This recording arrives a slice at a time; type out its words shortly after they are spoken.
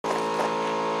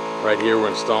Right here we're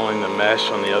installing the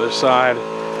mesh on the other side.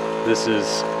 This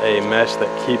is a mesh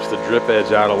that keeps the drip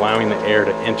edge out, allowing the air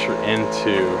to enter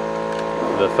into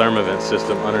the Therma Vent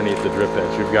system underneath the drip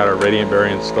edge. We've got our radiant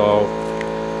barrier installed,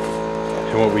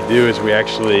 and what we do is we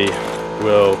actually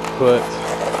will put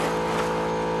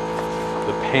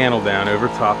the panel down over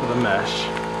top of the mesh.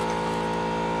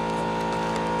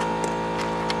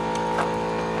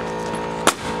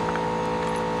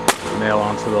 Nail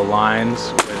onto the lines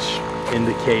which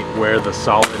indicate where the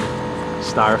solid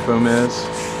styrofoam is.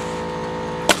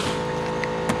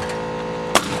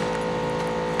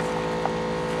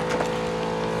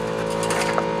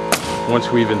 Once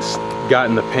we've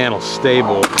gotten the panel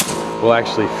stable, we'll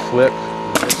actually flip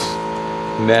this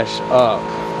mesh up,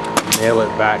 nail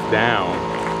it back down,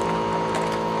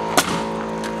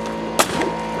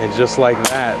 and just like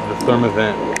that, the Therma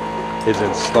Vent is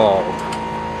installed.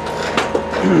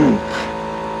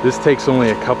 This takes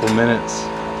only a couple minutes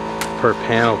per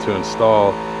panel to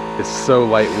install. It's so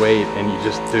lightweight, and you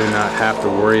just do not have to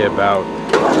worry about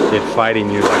it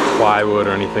fighting you like plywood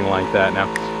or anything like that.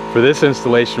 Now, for this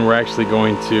installation, we're actually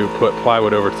going to put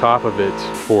plywood over top of it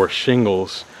for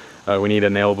shingles. We need a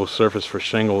nailable surface for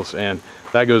shingles, and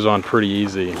that goes on pretty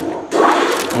easy.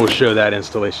 We'll show that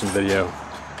installation video.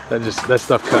 That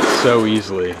stuff cuts so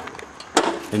easily,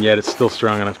 and yet it's still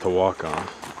strong enough to walk on.